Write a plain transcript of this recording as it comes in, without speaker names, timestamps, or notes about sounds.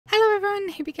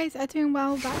everyone, hope you guys are doing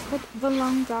well. Back with The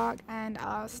Long Dark and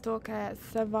our Stalker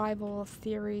survival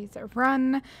series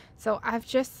run. So I've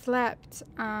just slept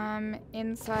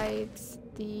inside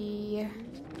the...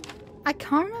 I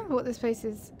can't remember what this place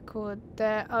is called.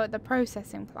 The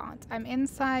processing plant. I'm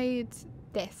inside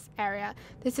this area.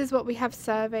 This is what we have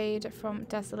surveyed from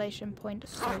Desolation Point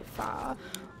so far.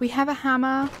 We have a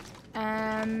hammer.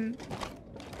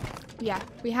 Yeah,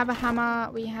 we have a hammer,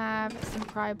 we have some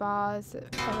pry bars,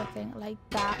 everything like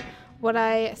that. What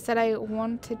I said I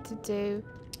wanted to do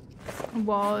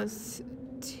was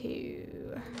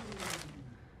to...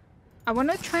 I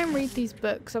want to try and read these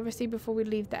books, obviously, before we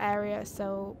leave the area,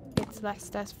 so it's less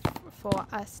stress for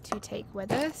us to take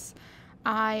with us.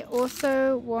 I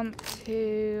also want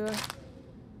to...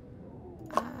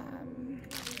 let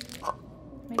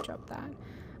me drop that.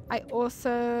 I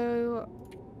also...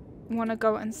 want to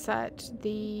go and search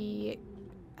the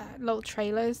little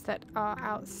trailers that are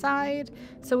outside.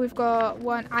 So we've got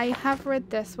one, I have read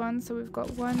this one, so we've got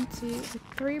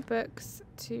 3 books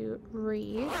to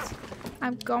read.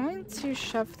 I'm going to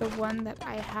shove the one that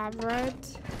I have read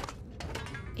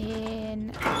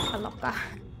in a locker.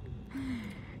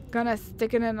 Gonna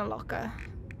stick it in a locker.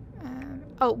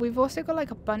 Oh, we've also got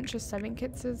like a bunch of sewing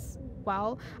kits as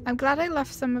well. I'm glad I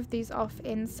left some of these off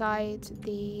inside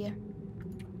the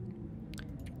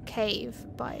cave,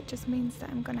 but it just means that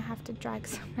I'm gonna have to drag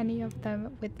so many of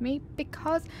them with me,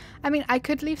 because I mean I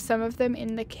could leave some of them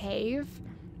in the cave,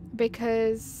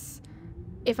 because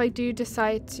if I do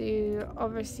decide to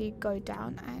obviously go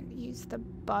down and use the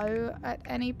bow at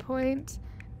any point,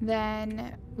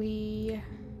 then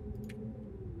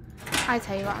I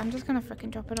tell you what, I'm just gonna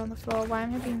freaking drop it on the floor. Why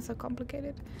am I being so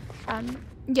complicated?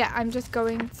 Yeah, I'm just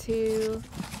going to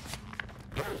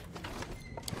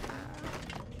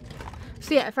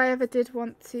so yeah, if I ever did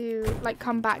want to like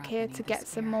come back here to get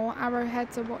some more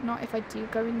arrowheads or whatnot, if I do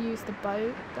go and use the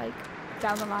bow like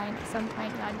down the line at some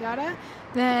point, yada yada,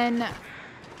 then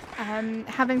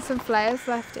having some flares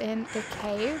left in the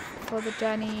cave for the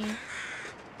journey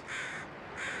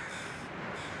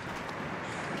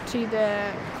to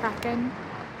the Kraken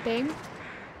thing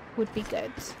would be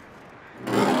good.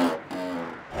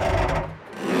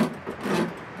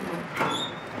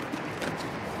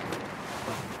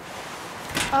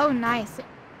 Oh, nice.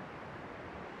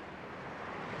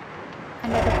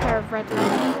 Another pair of red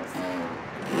leggings.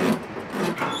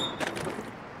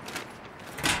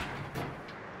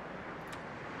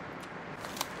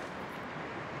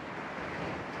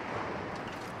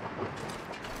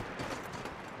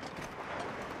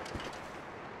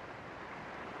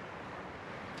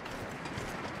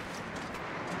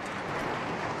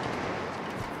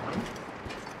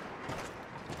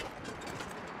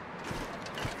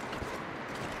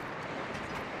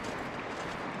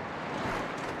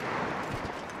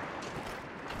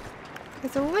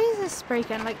 There's always a spray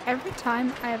can, like every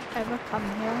time I have ever come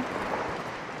here,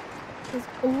 there's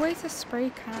always a spray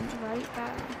can right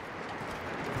there.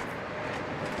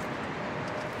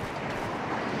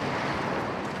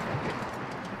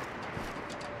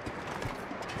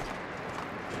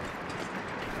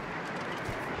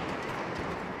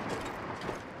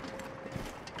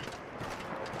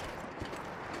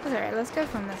 That's alright, let's go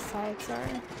from this side,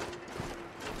 sorry.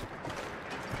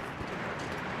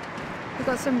 We've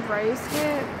got some rose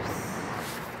hips.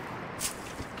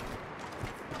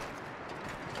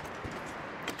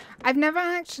 I've never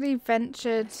actually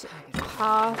ventured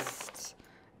past,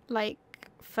 like,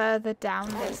 further down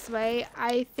this way.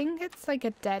 I think it's like a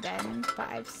dead end, but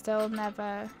I've still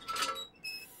never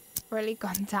really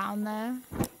gone down there.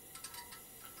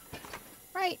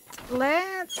 Right,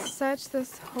 let's search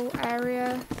this whole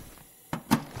area.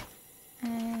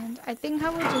 And I think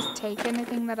I will just take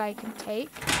anything that I can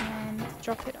take and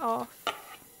drop it off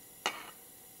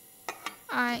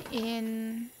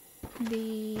in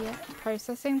the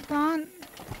processing plant.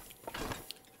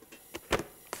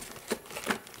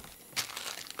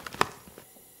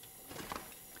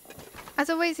 As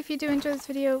always, if you do enjoy this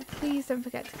video, please don't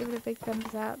forget to give it a big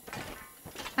thumbs up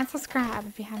and subscribe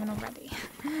if you haven't already.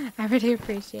 I really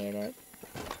appreciate it.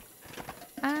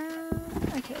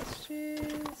 Okay, let's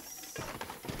choose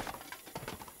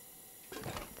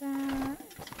that.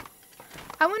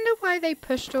 I wonder why they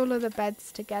pushed all of the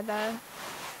beds together.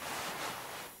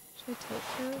 Should I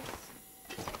take those?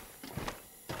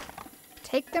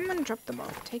 Take them and drop them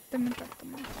off. Take them and drop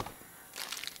them off.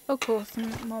 Oh cool,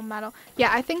 some more metal. Yeah,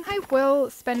 I think I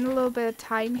will spend a little bit of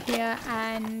time here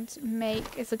and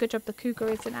make... It's a good job the cougar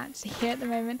isn't actually here at the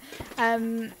moment.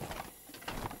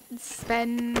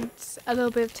 Spend a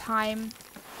little bit of time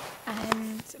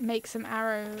and make some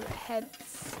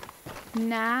arrowheads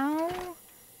now.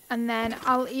 And then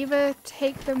I'll either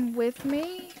take them with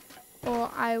me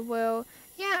or I will...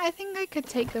 Yeah, I think I could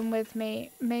take them with me.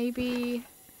 Maybe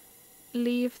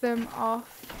leave them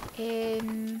off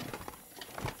in...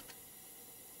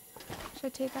 Should I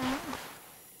take that out?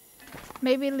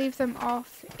 Maybe leave them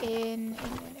off in...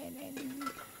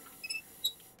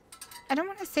 I don't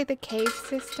want to say the cave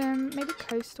system. Maybe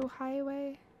coastal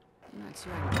highway. I'm not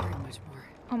sure I carry much more.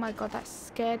 Oh my god, that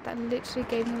scared. That literally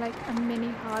gave me like a mini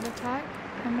heart attack.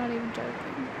 I'm not even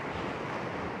joking.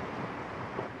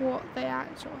 What the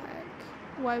actual heck?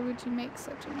 Why would you make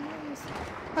such a noise?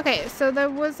 Okay, so there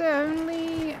was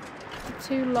only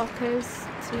 2 lockers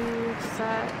to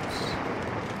search.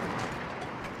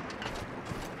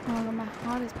 Oh, my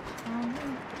heart is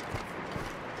pounding.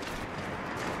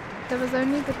 There was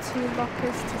only the 2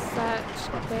 lockers to search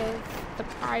with the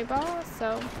pry bar,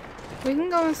 so we can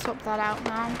go and swap that out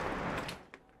now.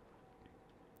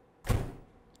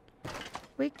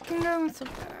 We can go and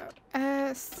swap that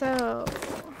out. So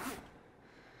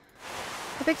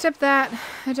I picked up that.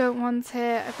 I don't want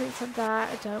it. I picked up that.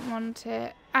 I don't want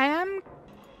it. I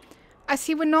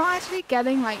see we're not actually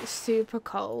getting like super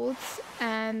cold,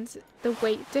 and the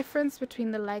weight difference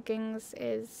between the leggings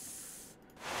is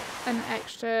an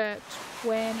extra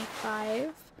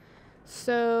 25.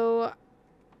 So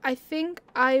I think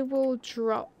I will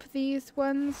drop these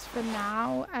ones for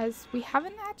now, as we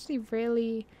haven't actually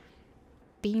really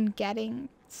been getting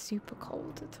super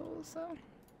cold at all, so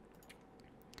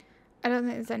I don't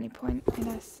think there's any point in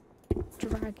us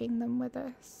dragging them with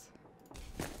us.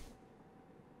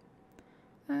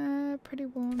 Pretty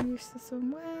warm, useless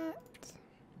and wet.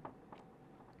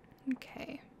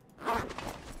 Okay.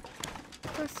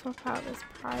 Let's swap out this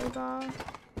pry bar.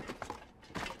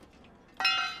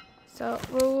 So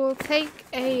we'll take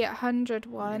a 100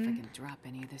 one. If I can drop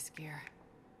any of this gear.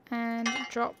 And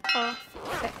drop off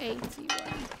the 80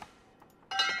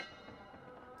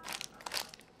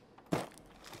 one.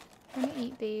 I'm gonna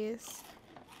eat these.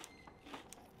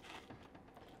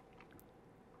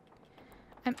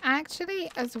 I'm actually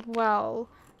as well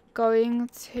going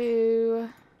to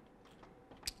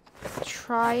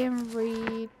try and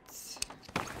read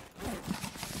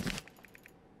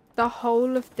the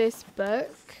whole of this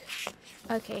book.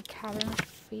 Okay, cabin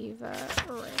fever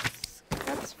risk.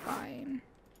 That's fine.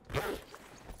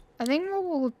 I think what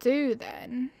we'll do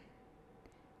then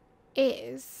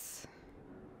is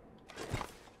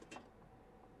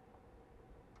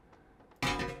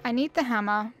I need the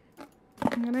hammer.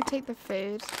 I'm gonna take the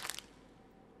food.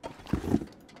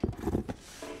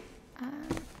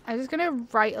 I'm just gonna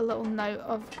write a little note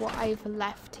of what I've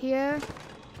left here.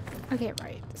 Okay,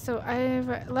 right. So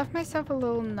I've left myself a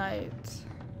little note.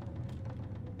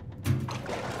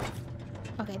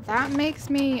 Okay, that makes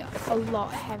me a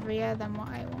lot heavier than what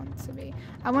I want to be.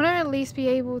 I want to at least be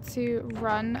able to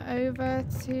run over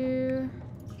to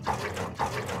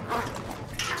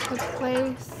the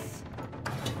place.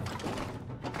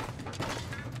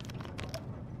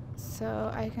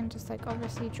 So I can just like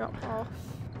obviously drop off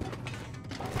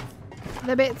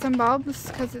the bits and bobs,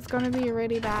 because it's going to be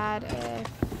really bad if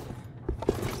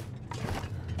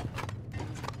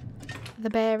the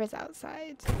bear is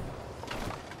outside.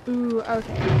 Ooh,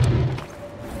 okay.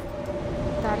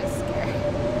 That is scary.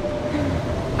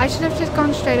 I should have just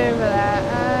gone straight over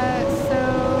there. So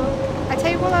I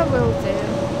tell you what I will do.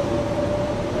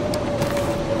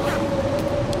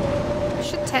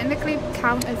 Technically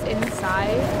count as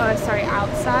inside, oh sorry,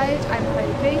 outside, I'm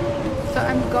hoping. So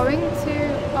I'm going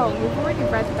to, oh, we've already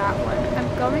read that one.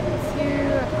 I'm going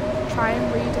to try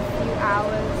and read a few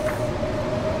hours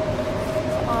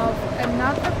of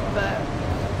another book.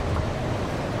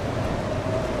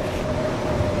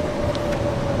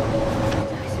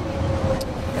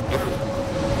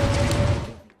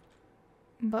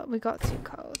 But we got too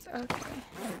cold, okay.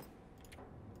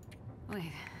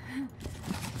 Wait.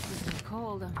 It's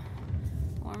cold. I'm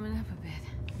warming up a bit.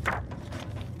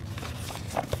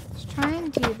 Let's try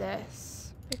and do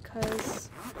this because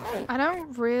I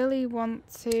don't really want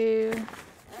to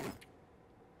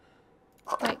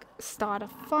like start a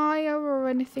fire or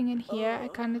anything in here. I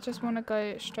kind of just want to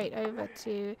go straight over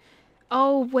to...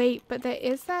 Oh wait, but there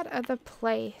is that other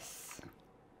place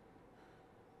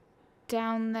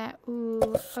down there.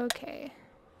 Ooh, okay.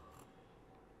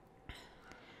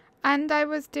 And I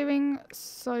was doing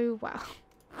so well.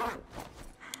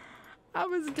 I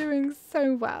was doing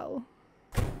so well.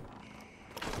 Right,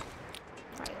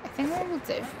 I think what we'll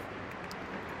do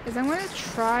is I'm going to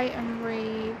try and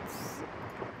read...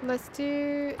 Let's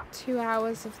do 2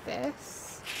 hours of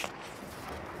this.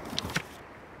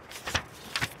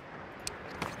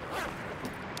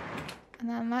 And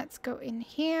then let's go in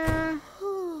here.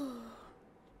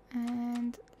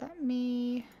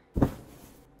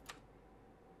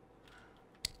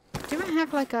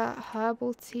 like a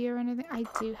herbal tea or anything. I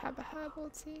do have a herbal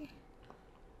tea.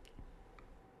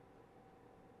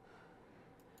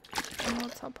 And we'll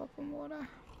top up on water.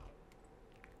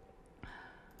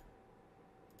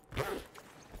 I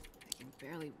can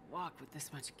barely walk with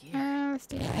this much gear. Let's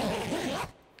do that.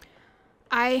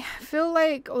 I feel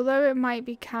like, although it might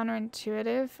be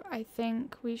counterintuitive, I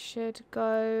think we should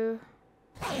go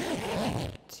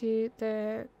to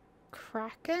the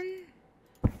Kraken.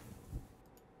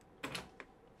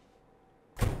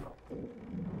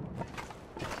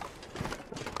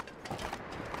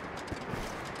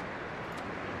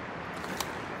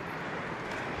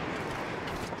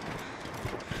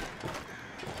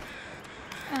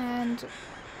 And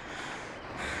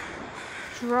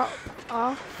drop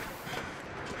off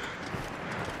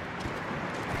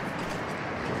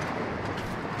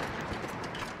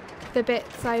the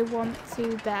bits I want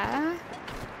to there.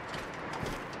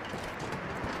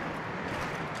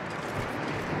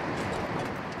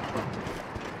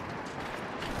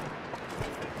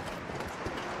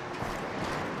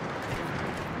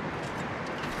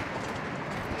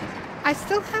 I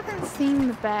still haven't seen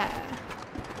the bear.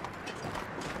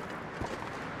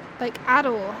 Like, at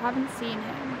all. Haven't seen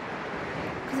him.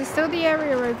 Because there's still the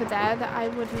area over there that I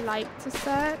would like to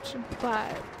search,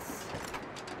 but...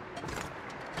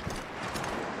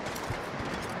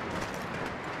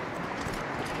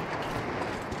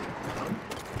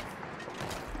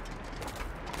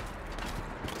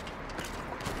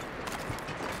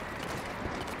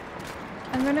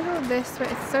 I'm gonna go this way.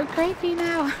 It's so creepy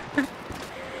now.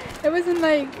 It wasn't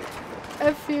like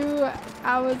a few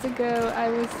hours ago I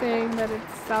was saying that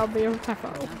it's Salby or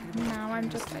Tefo. Now I'm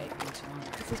just like,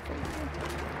 this is crazy.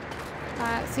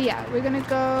 So yeah, we're gonna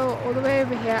go all the way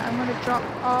over here. I'm gonna drop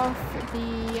off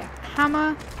the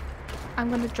hammer.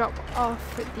 I'm gonna drop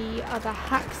off the other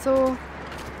hacksaw.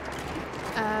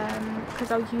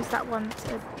 Because I'll use that one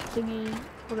to thingy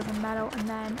all of the metal, and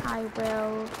then I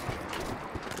will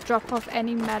drop off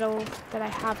any metal that I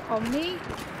have on me.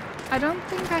 I don't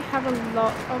think I have a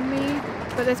lot on me,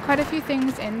 but there's quite a few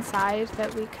things inside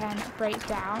that we can break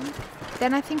down.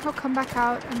 Then I think I'll come back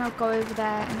out and I'll go over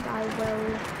there and I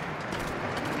will...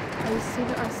 I see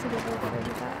the robot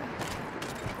over there.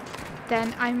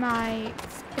 Then I might...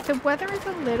 If the weather is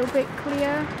a little bit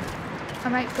clear, I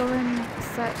might go and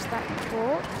search that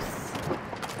corpse.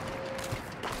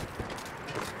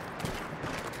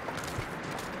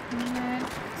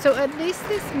 So at least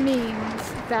this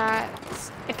means that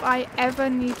if I ever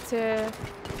need to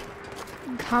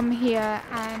come here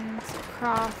and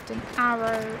craft an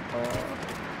arrow, or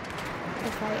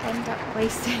if I end up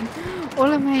wasting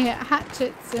all of my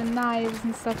hatchets and knives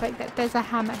and stuff like that, there's a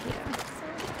hammer here.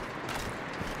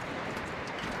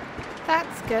 So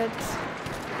that's good.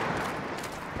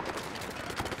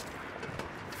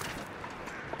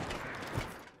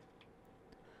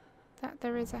 That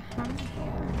there is a hammer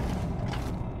here.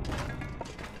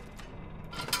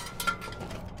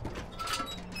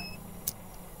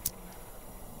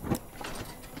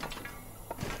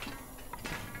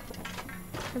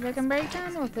 Because I can break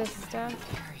down all this stuff.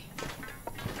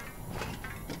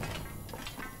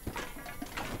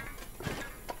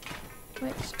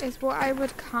 Which is what I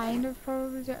would kind of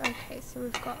probably do. Okay, so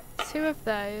we've got 2 of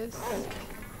those.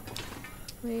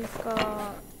 We've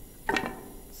got...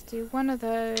 Let's do 1 of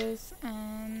those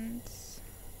and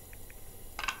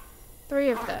 3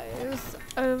 of those.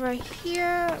 Over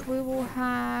here we will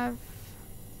have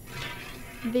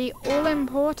the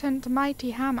all-important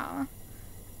mighty hammer.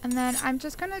 And then I'm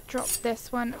just going to drop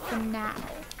this one for now.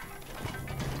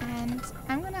 And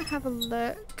I'm going to have a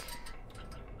look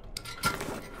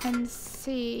and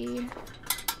see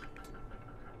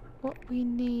what we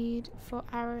need for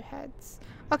arrowheads.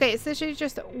 Okay, it's literally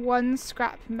just 1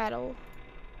 scrap metal.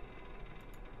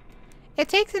 It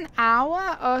takes an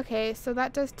hour? Okay, so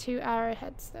that does 2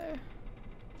 arrowheads though.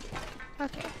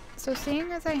 Okay, so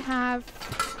seeing as I have...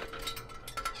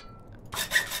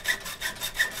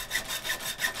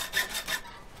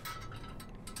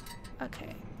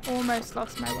 Okay, almost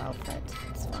lost my wellfed.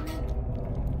 It's fine.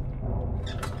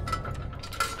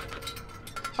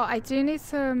 Oh, I do need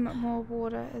some more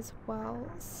water as well,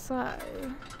 so...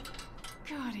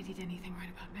 God, I need anything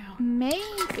right about now.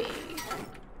 Maybe.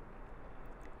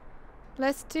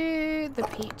 Let's do the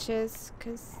peaches,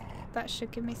 because that should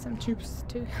give me some juice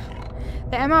too.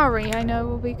 The MRE I know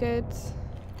will be good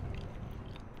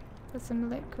for some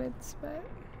liquids, but...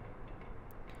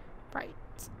 Right,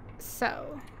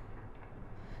 so...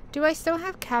 Do I still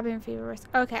have cabin fever risk?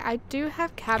 Okay, I do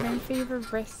have cabin fever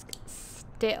risk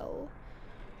still.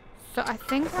 So I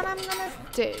think what I'm gonna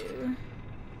do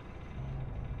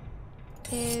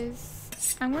is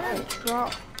I'm gonna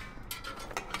drop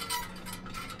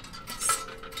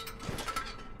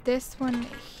this one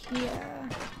here.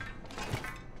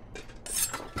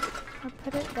 I'll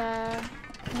put it there.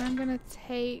 And I'm gonna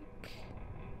take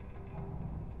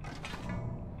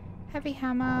heavy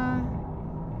hammer,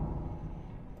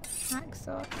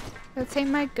 hacksaw. I'll take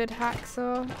my good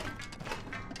hacksaw.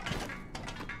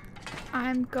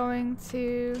 I'm going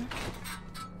to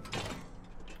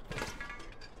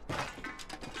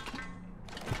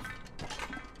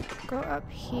go up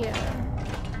here.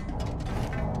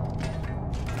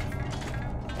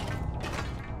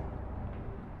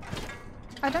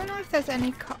 I don't know if there's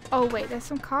any oh wait, there's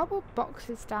some cardboard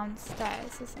boxes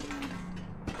downstairs, isn't there?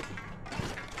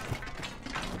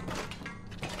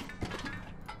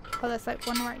 Oh, there's like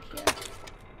one right here.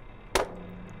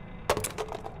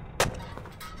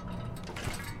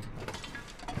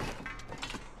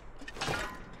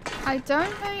 I don't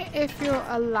know if you're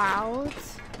allowed,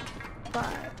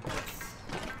 but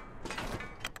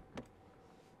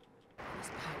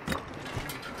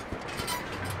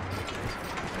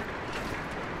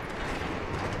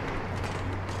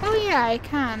oh yeah, I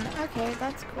can. Okay,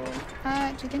 that's cool.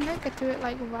 Do you think I could do it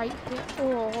like right here,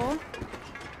 or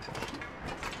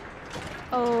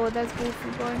oh, there's Wolfie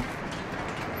Boy.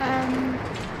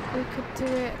 We could do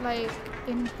it like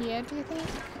in here, do you think?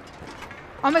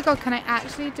 Oh my god, can I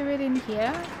actually do it in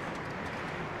here?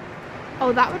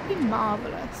 Oh, that would be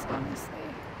marvelous, honestly.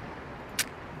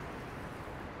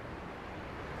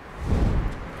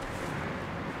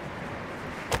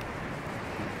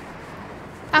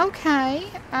 Okay,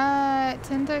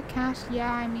 Tinder cash,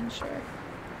 yeah, I mean, sure.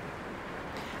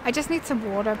 I just need some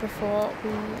water before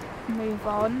we move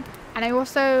on. And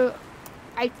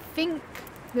I think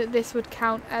that this would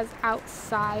count as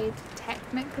outside,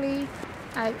 technically.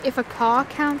 If a car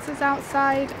counts as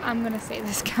outside, I'm gonna say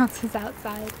this counts as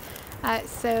outside.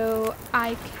 So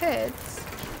I could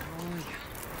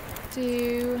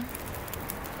do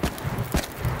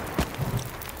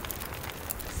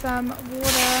some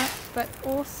water, but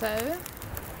also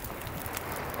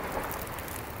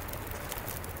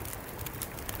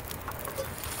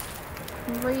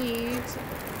read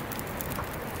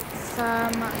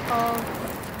some of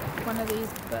one of these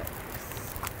books.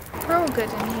 We're all good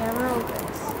in here, we're all good.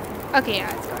 Okay,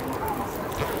 yeah, it's going.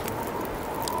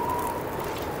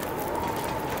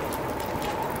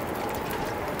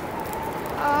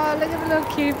 Oh, look at the little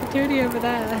cutie patootie over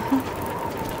there.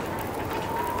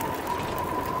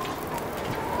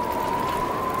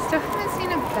 Still haven't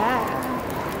seen a bear.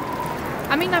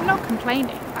 I mean, I'm not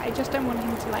complaining, but I just don't want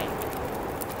him to like...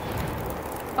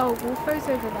 Oh, Wolfo's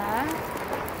over there.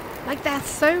 Like, that's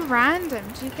so random.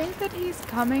 Do you think that he's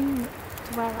coming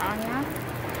to where I am?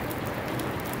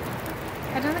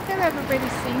 I don't think I've ever really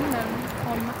seen them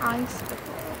on the ice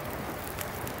before.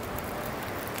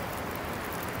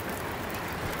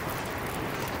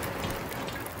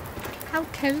 How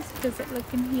cozy does it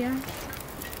look in here? Yeah,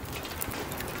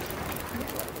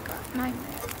 what have we got? 9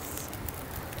 minutes.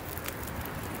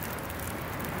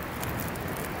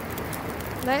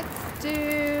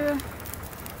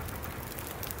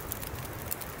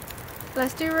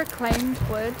 Let's do reclaimed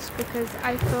wood, because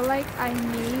I feel like I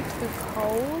need the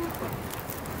coal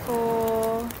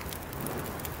for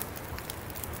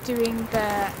doing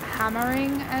the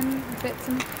hammering and bits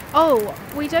and... Oh,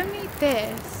 we don't need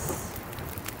this.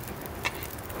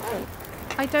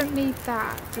 I don't need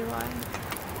that, do I?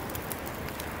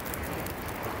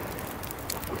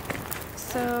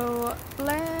 So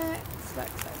let's.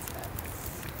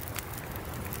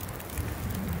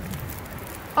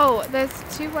 Oh, there's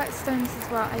 2 whetstones as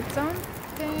well. I don't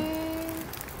think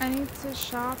I need to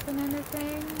sharpen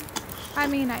anything. I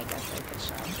mean, I guess I could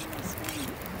sharpen this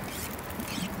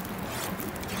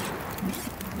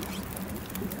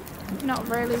one. Not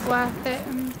really worth it,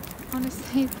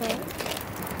 honestly, but...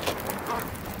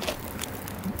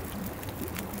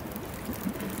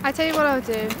 I tell you what I'll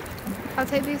do. I'll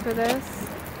take these with us.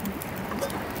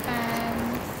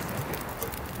 And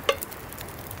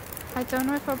I don't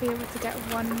know if I'll be able to get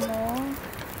one more.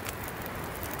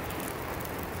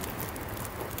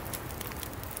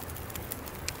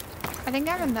 I think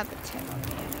I have another tin on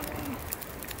me anyway.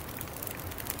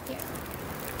 Yeah.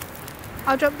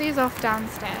 I'll drop these off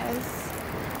downstairs.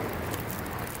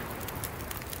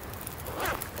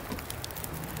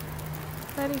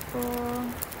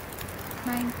 $34.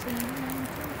 19.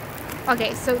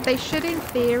 Okay, so they should in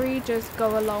theory just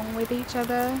go along with each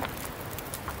other.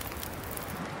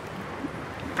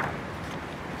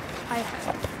 I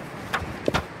hope.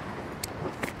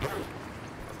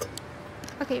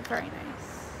 Okay, very nice.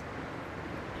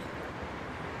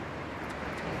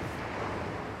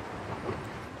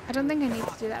 I don't think I need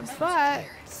to do that, but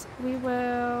we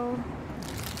will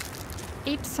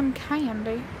eat some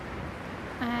candy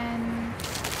and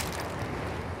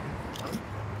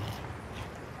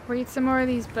read some more of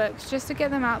these books just to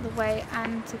get them out of the way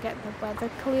and to get the weather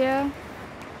clear.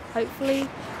 Hopefully.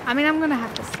 I mean, I'm gonna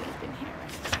have to sleep in here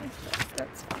anyway, but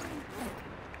that's fine.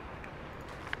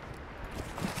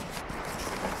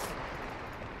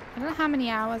 I don't know how many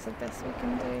hours of this we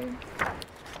can do.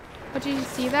 Oh, did you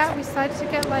see that? We started to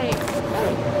get like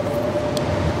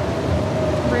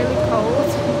really cold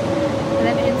and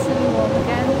then instantly warm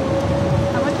again.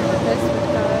 I wonder where this would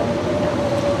go.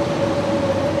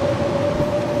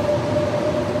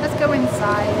 Let's go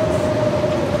inside.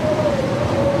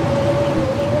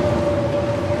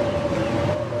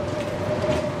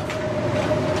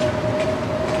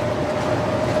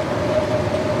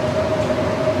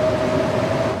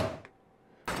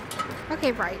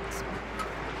 Okay, right.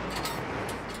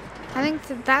 I think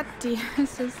that deer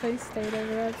since they stayed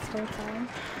over there this whole time.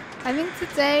 I think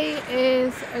today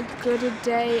is a good a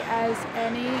day as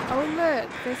any. Oh look,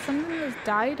 there's something that's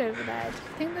died over there. Do you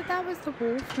think that that was the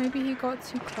wolf? Maybe he got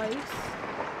too close.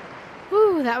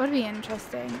 Ooh, that would be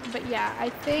interesting. But yeah, I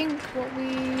think what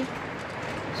we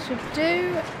should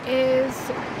do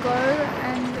is go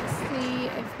and see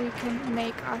if we can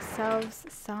make ourselves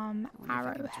some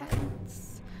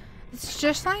arrowheads. It's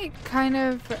just like kind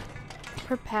of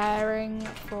preparing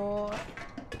for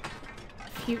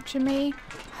future me.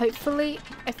 Hopefully,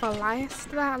 if I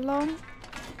last that long.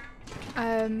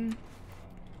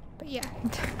 But yeah.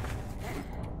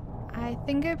 I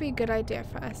think it'd be a good idea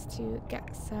for us to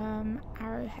get some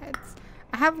arrowheads.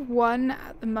 I have one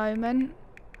at the moment.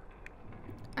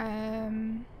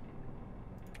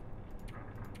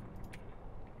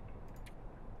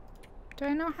 Do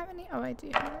I not have any? Oh, I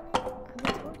do have any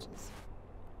other torches.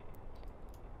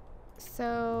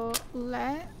 So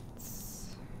let's.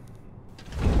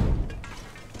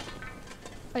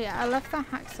 Oh yeah, I left that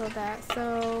hacksaw there.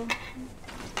 So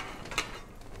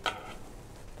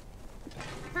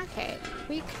okay,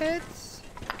 we could.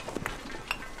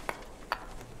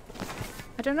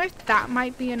 I don't know if that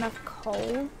might be enough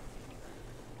coal.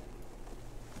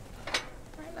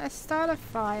 Right, let's start a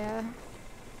fire.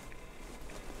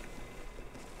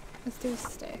 Let's do a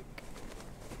stick.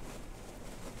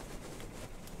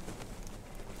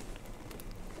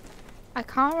 I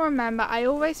can't remember. I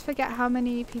always forget how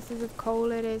many pieces of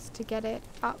coal it is to get it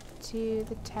up to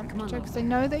the temperature, because I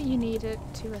know that you need it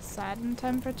to a certain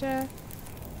temperature.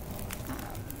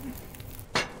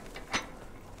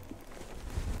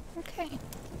 Okay.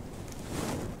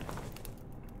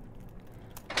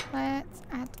 Let's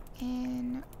add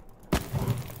in.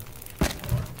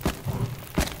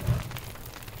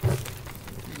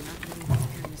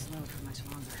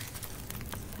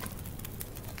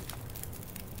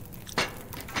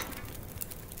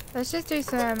 Let's just do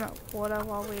some water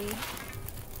while we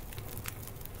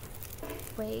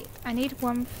wait. I need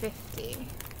 150.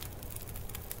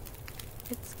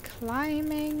 It's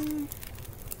climbing.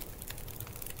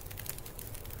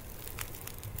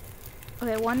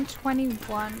 Okay,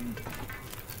 121.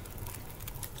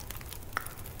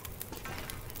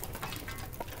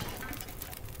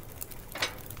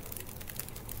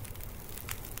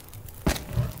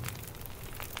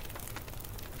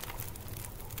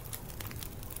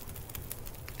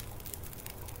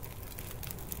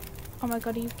 Oh my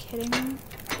god, are you kidding me?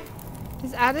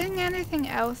 Does adding anything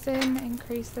else in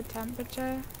increase the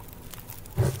temperature?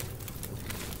 No.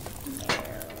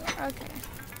 Okay.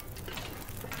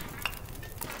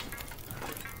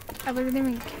 I wasn't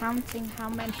even counting how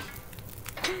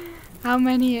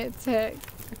many it took.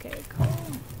 Okay, cool.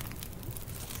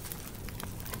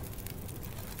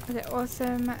 Okay,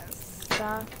 awesome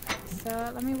stuff.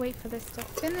 So let me wait for this to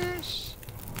finish.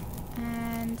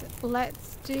 And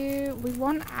let's do, we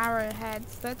want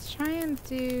arrowheads. Let's try and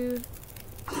do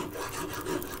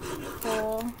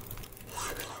 4.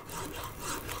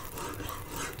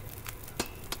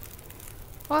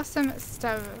 Awesome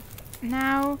stuff.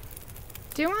 Now,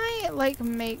 do I like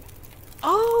make,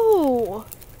 oh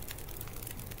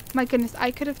my goodness,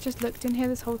 I could have just looked in here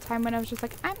this whole time when I was just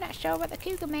like, I'm not sure what the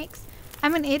cougar makes.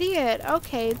 I'm an idiot.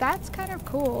 Okay, that's kind of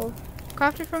cool.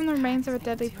 Crafted from the remains of a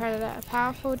deadly predator, a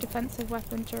powerful defensive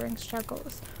weapon during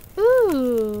struggles.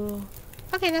 Ooh.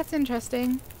 Okay, that's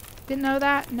interesting. Didn't know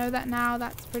that. Know that now.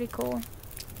 That's pretty cool.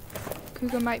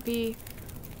 Cougar might be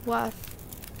worth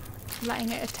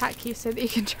letting it attack you so that you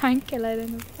can try and kill it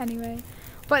anyway.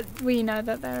 But we know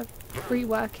that they're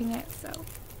reworking it, so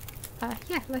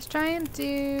yeah, let's try and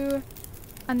do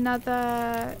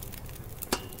another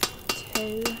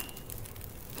 2.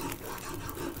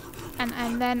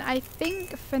 And then I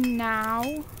think for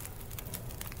now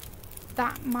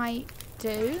that might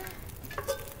do.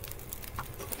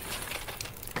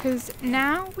 Because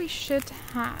now we should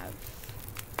have...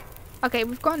 Okay,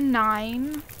 we've got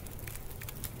 9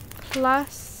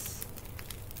 plus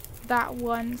that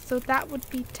one. So that would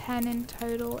be 10 in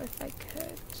total if I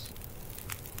could.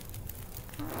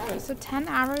 So 10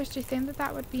 arrows, do you think that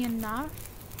that would be enough?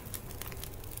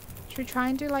 Should we try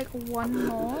and do like one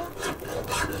more?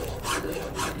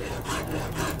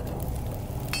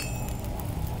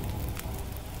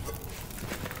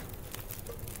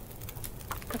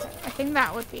 Okay, I think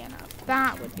that would be enough.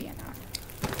 That would be enough.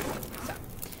 So,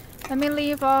 let me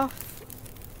leave off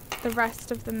the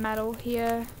rest of the metal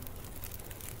here.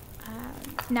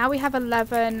 Now we have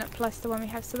 11 plus the one we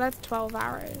have, so that's 12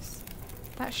 arrows.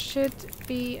 That should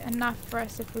be enough for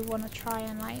us if we want to try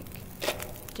and like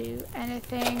do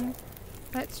anything.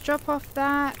 Let's drop off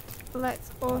that.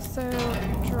 Let's also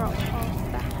drop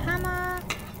off the hammer.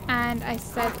 And I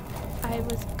said I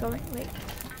was going, wait,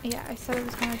 yeah, I said I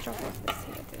was going to drop off this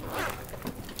here, didn't I?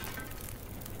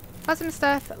 Awesome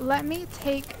stuff. Let me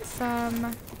take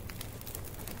some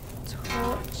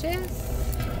torches.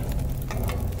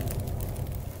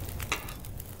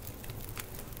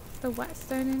 The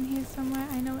whetstone in here somewhere?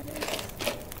 I know it is.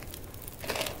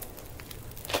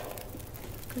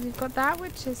 Because we've got that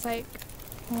which is like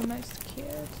almost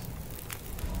cured.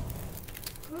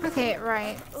 Okay,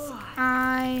 right.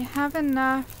 I have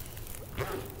enough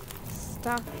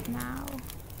stuff now.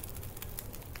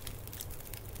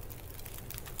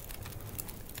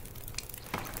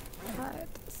 But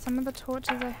some of the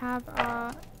torches I have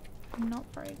are not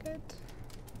very good.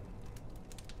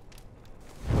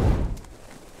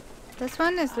 This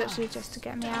one is literally just to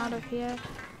get me out of here.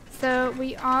 So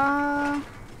we are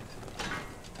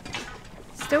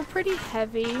still pretty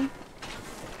heavy.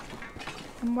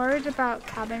 I'm worried about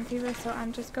cabin fever, so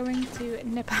I'm just going to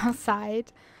nip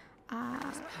outside.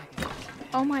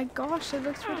 Oh my gosh, it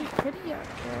looks really pretty up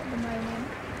here at the moment.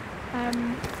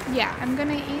 Yeah, I'm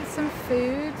gonna eat some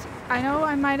food. I know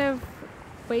I might have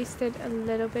wasted a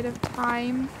little bit of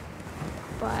time,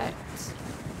 but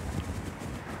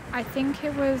I think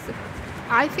it was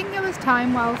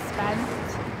time well spent.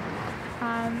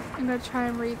 I'm gonna try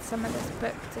and read some of this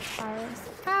book to tire us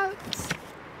out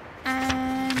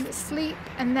and sleep,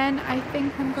 and then I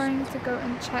think I'm going to go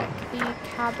and check the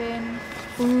cabin.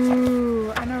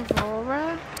 Ooh, an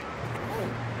aurora.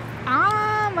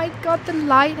 Ah my god, the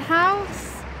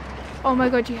lighthouse. Oh my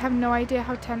god, you have no idea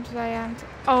how tempted I am to,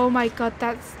 oh my god,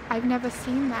 I've never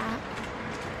seen that.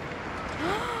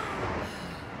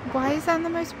 Why is that the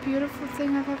most beautiful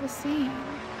thing I've ever seen?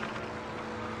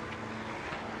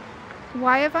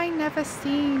 Why have I never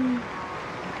seen...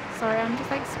 Sorry, I'm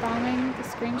just like spamming the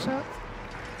screenshots.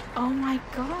 Oh my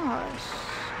gosh.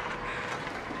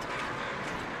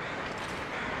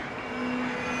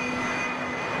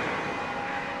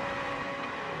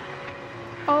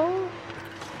 Oh.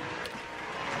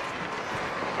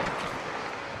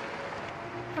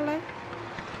 Hello?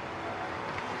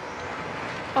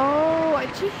 Oh,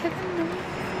 did you hear the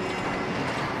noise?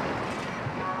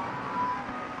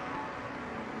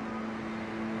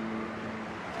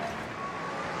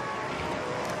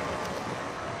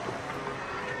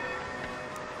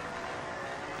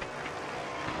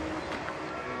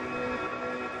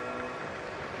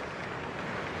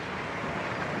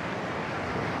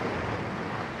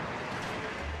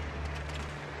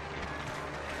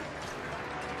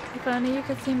 If only you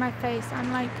could see my face.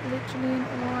 I'm like literally in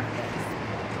awe at this.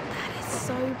 That is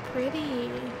so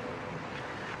pretty.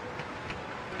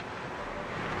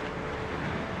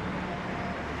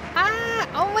 Ah!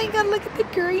 Oh my god, look at the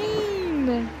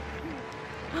green!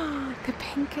 The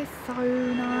pink is so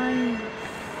nice.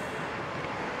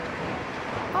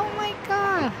 Oh my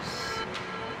gosh!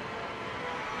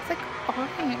 It's like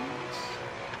orange.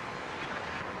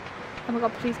 Oh my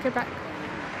god, please go back.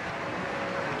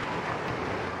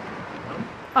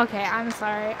 Okay, I'm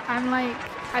sorry. I'm like,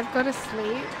 I've got to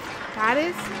sleep. That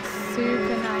is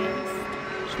super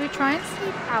nice. Should we try and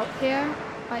sleep out here?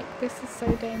 Like, this is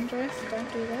so dangerous. Don't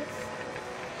do this.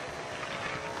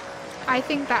 I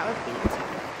think that would be too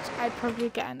much. I'd probably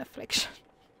get an affliction.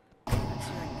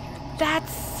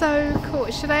 That's so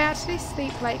cool. Should I actually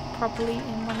sleep, like, properly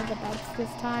in one of the beds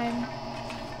this time?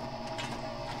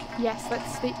 Yes,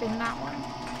 let's sleep in that one.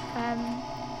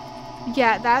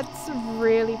 Yeah, that's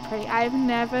really pretty. I've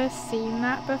never seen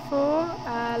that before.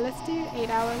 Let's do 8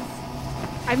 hours.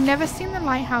 I've never seen the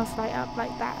lighthouse light up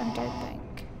like that, I don't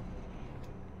think.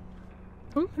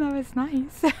 Oh, that was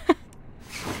nice.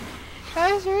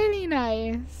 That was really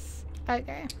nice.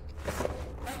 Okay.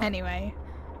 Anyway,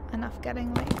 enough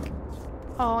getting like...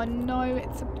 Oh no,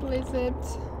 it's a blizzard.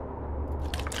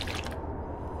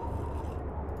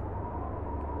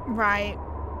 Right.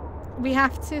 We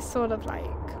have to sort of like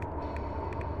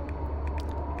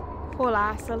haul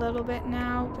ass a little bit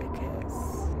now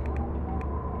because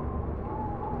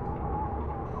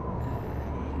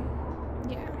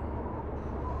yeah.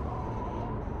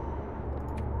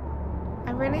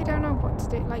 I really don't know what to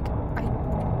do. Like I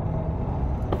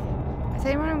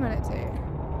tell you what I'm gonna do.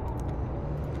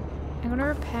 I'm gonna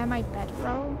repair my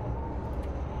bedroll.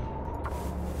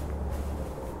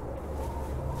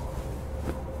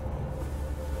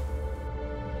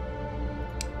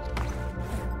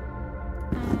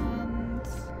 And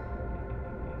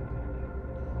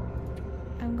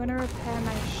I'm gonna repair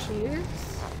my shoes.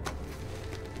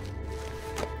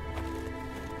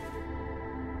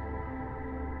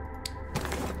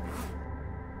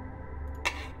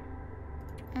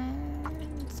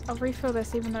 I'll refill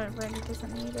this even though it really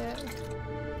doesn't need it.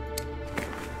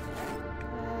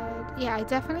 Yeah, I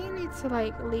definitely need to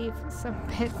like leave some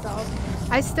bits off.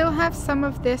 I still have some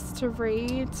of this to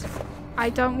read. I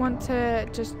don't want to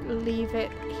just leave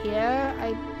it here.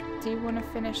 I do want to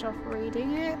finish off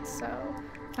reading it, so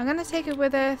I'm going to take it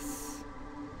with us.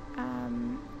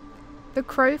 The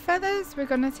crow feathers we're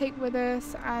going to take with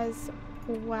us as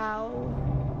well.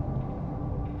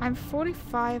 I'm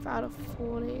 45 out of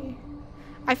 40.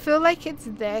 I feel like it's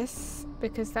this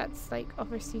because that's like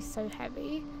obviously so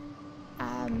heavy.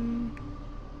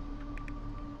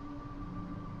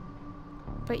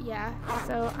 But yeah,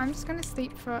 so I'm just gonna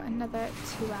sleep for another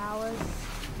 2 hours.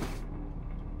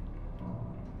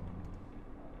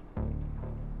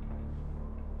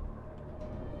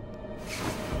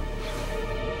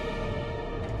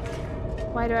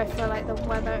 Why do I feel like the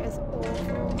weather is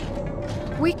awful?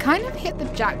 We kind of hit the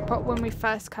jackpot when we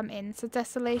first come into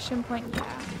Desolation Point.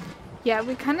 Yeah,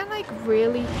 we kind of like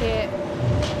really hit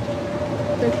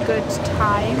the good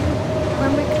time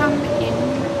when we come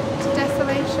into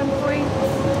Desolation Point.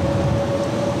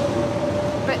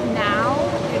 But now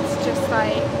it's just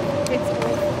like, it's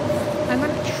awful. I'm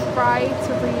going to try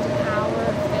to read an hour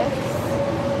of this.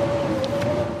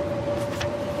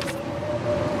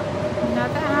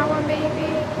 Another hour maybe.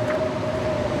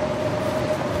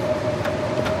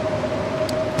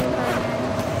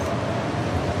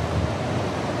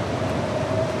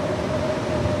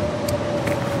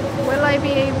 Will I be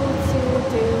able to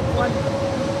do one?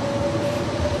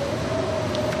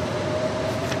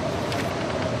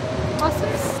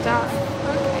 Awesome stuff.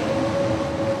 Okay.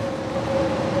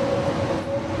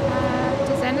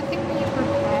 Does anything need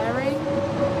repairing?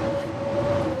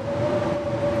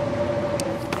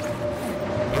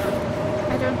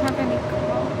 I don't have any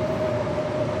coal.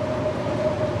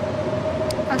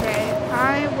 Okay,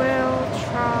 I will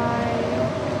try.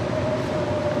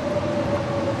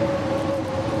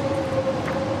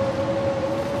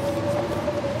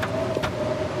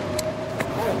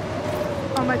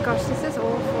 Oh my gosh, this is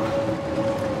awful.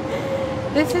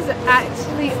 This is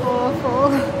actually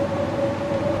awful.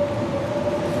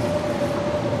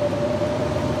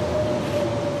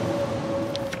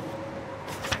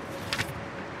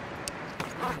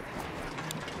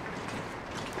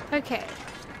 Okay.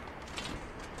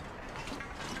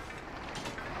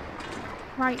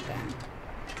 Right then.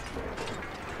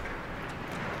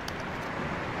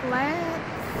 Let's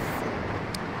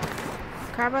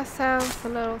grab ourselves a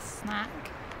little snack.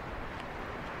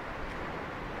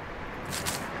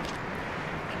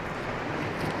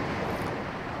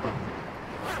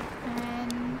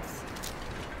 And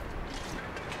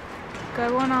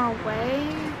go on our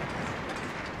way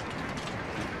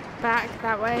back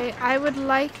that way. I would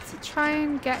like to try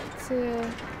and get to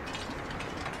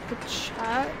the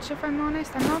church if I'm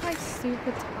honest. I'm not like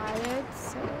super tired,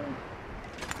 so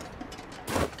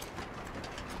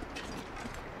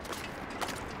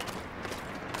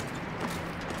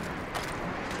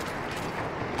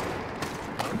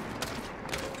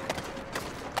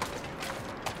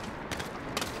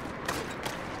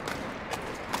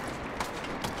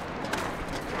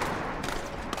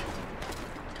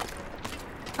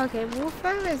okay, Wolfo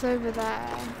is over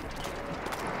there.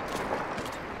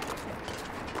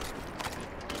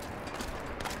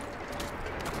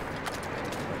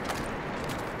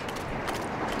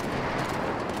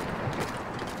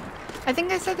 I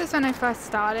think I said this when I first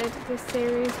started this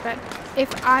series, but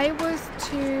if I was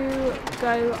to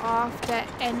go after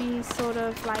any sort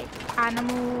of like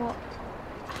animal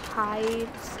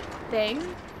hide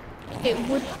thing, it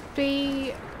would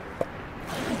be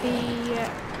the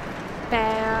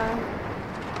bear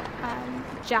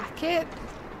jacket.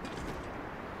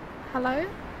 Hello?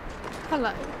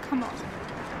 Hello, come on.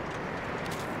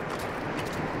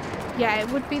 yeah, it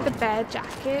would be the bear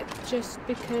jacket, just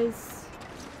because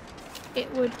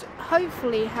it would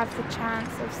hopefully have the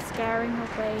chance of scaring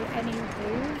away any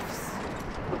wolves.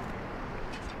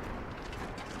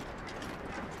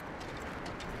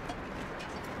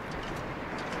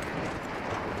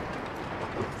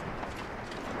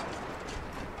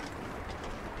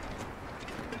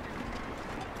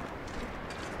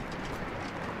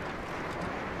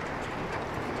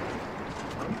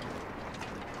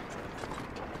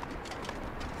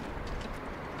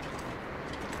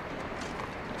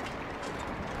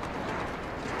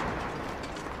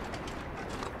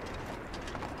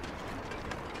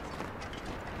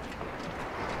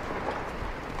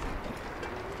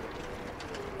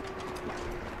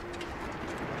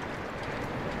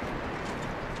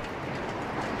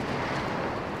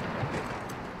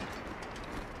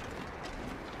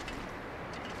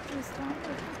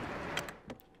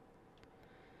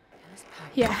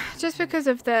 Yeah, just because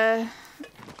of the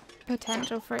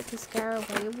potential for it to scare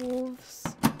away wolves.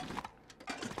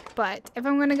 But if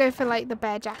I'm gonna go for like the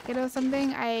bear jacket or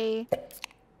something, I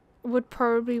would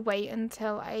probably wait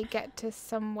until I get to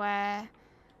somewhere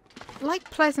like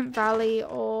Pleasant Valley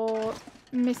or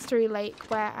Mystery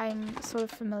Lake where I'm sort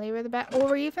of familiar with the bear,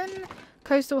 or even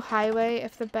Coastal Highway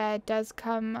if the bear does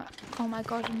come. Oh my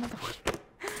god, another one.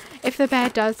 If the bear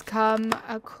does come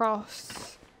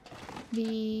across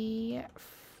the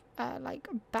like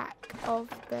back of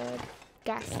the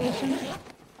gas station,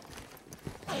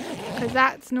 because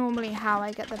that's normally how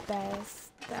I get the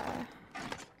bears there.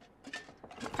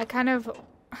 I kind of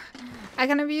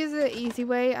use the easy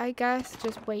way, I guess.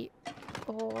 Just wait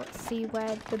or see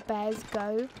where the bears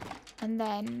go, and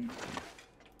then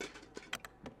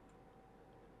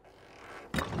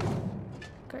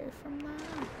go from there.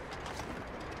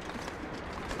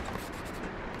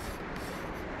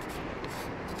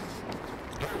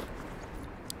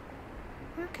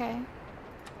 Okay.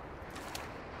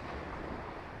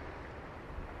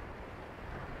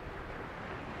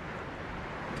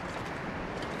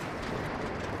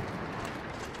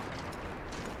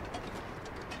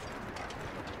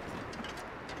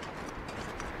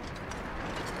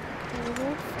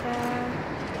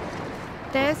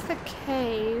 There's the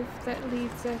cave that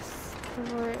leads us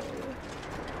through.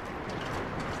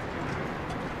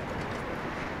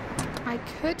 I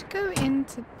could go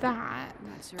into that,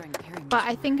 but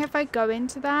I think if I go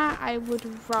into that, I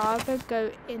would rather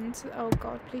go into... Oh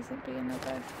god, please don't be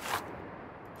another...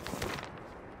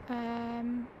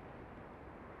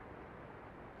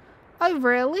 Oh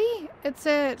really? It's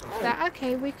a... that...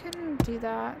 Okay, we can do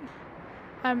that.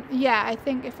 Yeah, I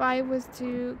think if I was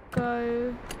to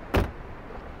go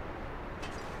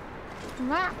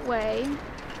that way...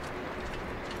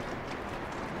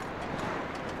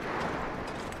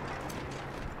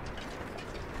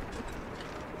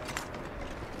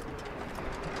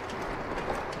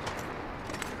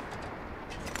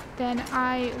 then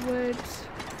I would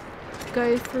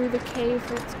go through the cave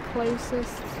that's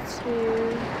closest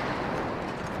to...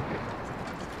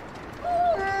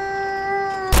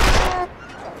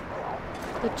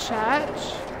 the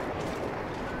church.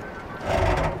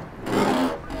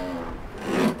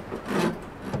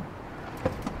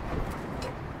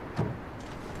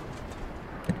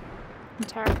 I'm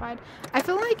terrified. I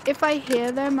feel like if I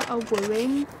hear them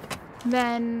wooing,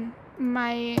 then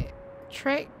my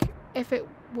trick, if it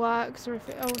works or if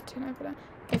it... oh, turn over there.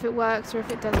 If it works or if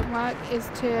it doesn't work, is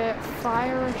to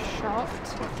fire a shot.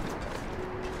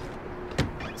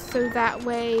 So that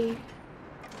way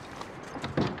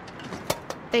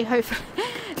they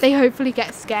hopefully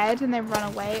get scared and they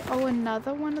run away. Oh,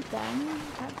 another one of them.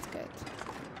 That's good.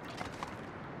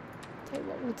 So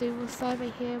what we'll do, we'll survey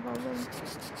here while we're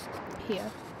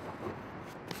here.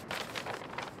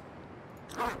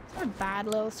 It's not a bad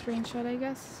little screenshot, I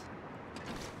guess.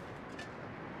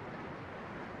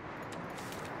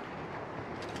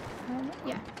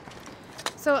 Yeah.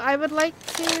 So I would like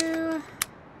to...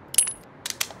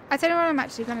 I don't know what I'm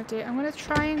actually going to do. I'm going to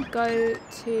try and go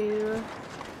to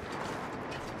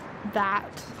that.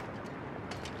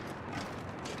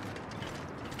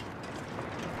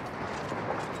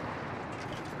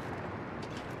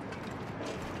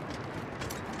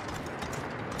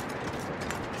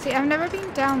 See, I've never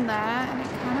been down there, and it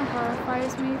kind of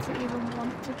horrifies me to even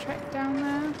want to trek down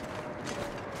there.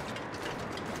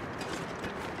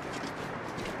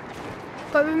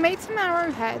 But we made some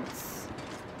arrowheads,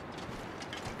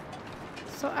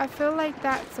 so I feel like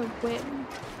that's a win.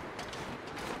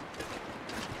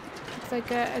 It's like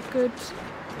a good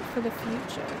for the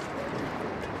future.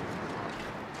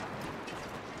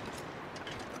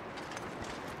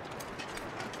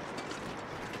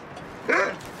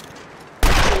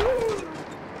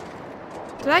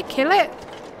 Did I kill it?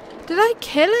 Did I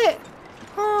kill it?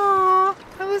 Oh,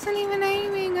 I wasn't even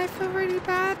aiming. I feel really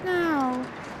bad now.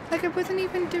 Like I wasn't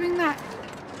even doing that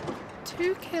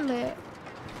to kill it.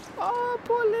 Oh,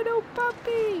 poor little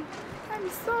puppy. I'm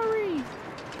sorry.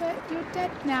 But you're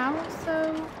dead now,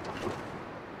 so...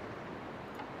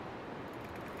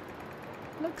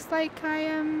 Looks like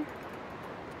I'm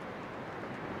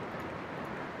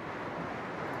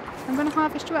gonna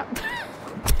harvest you up.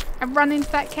 And run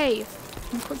into that cave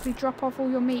and quickly drop off all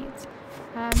your meat.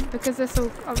 Because this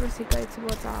will obviously go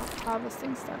towards our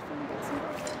harvesting stuff and bits and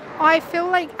bobs. Oh, I feel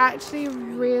like actually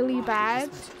really bad.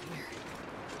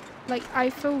 Like, I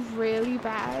feel really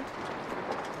bad.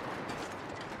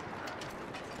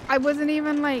 I wasn't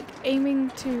even like aiming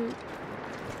to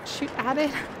shoot at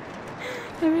it.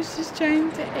 I was just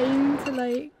trying to aim to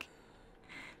like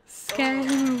scare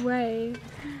him away.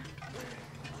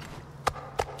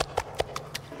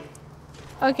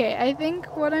 Okay, I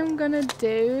think what I'm gonna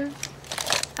do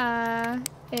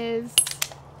is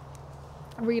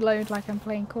reload like I'm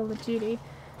playing Call of Duty.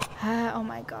 Oh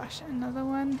my gosh, another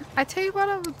one. I tell you what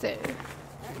I will do.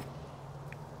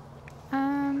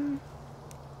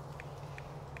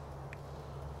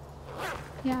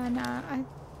 Yeah,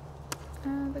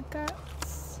 no, the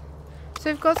guts.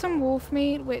 So we've got some wolf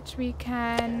meat which we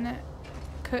can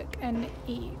cook and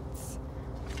eat.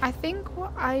 I think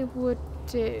what I would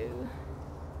do...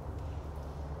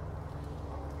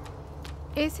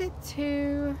 Is it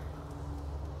too...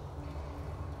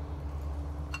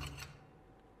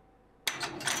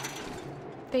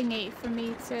 thingy for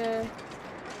me to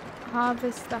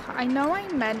harvest the... I know I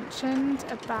mentioned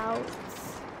about...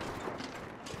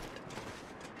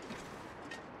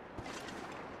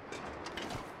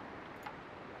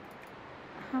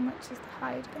 How much is the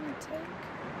hide gonna take?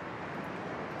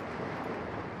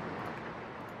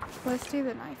 Let's do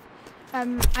the knife.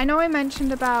 I know I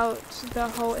mentioned about the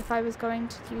whole if I was going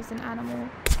to use an animal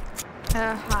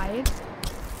hide.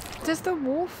 Does the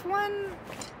wolf one,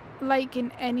 like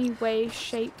in any way,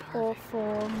 shape or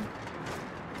form,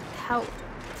 help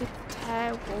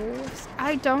deter wolves?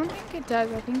 I don't think it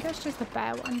does. I think it's just a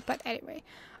bear one. But anyway,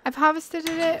 I've harvested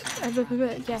it.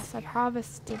 Yes, I've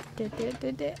harvested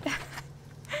it.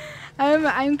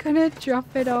 I'm gonna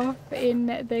drop it off in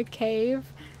the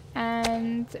cave.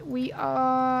 And we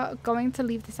are going to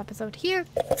leave this episode here.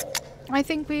 I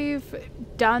think we've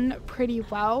done pretty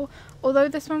well. Although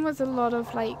this one was a lot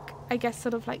of like, I guess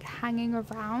sort of like hanging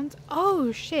around.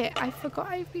 Oh shit, I forgot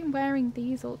I've been wearing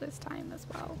these all this time as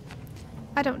well.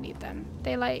 I don't need them.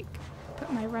 They like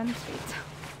put my run speed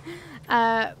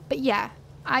down. But yeah,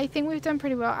 I think we've done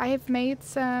pretty well. I have made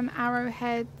some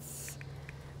arrowheads.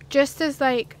 Just as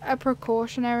like a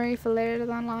precautionary for later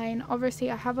down the line.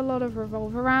 Obviously I have a lot of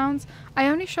revolver rounds. I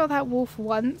only shot that wolf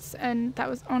once and that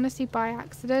was honestly by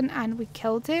accident and we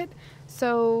killed it.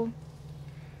 So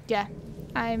yeah,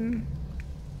 I'm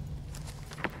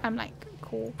like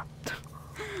cool.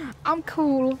 I'm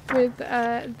cool with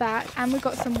that, and we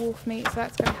got some wolf meat, so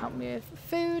that's going to help me with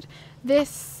food.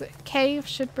 This cave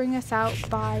should bring us out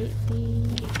by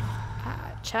the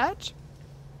church.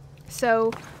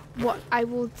 So what I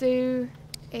will do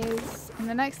is in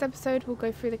the next episode we'll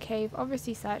go through the cave,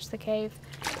 obviously search the cave,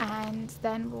 and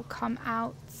then we'll come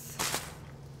out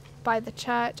by the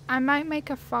church. I might make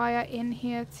a fire in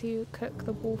here to cook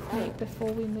the wolf meat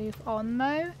before we move on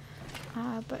though,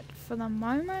 but for the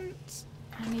moment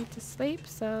I need to sleep,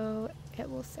 so it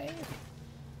will save.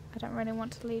 I don't really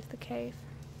want to leave the cave.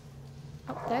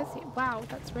 Oh, there's it. Wow,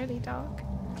 that's really dark.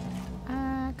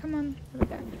 Come on, here we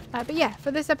go. But yeah, for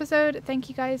this episode, thank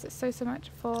you guys so much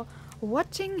for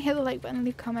watching. Hit the like button,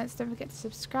 leave comments, don't forget to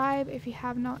subscribe if you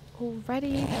have not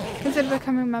already. Consider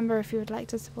becoming a member if you would like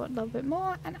to support a little bit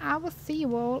more, and I will see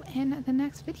you all in the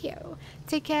next video.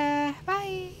 Take care,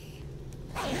 bye!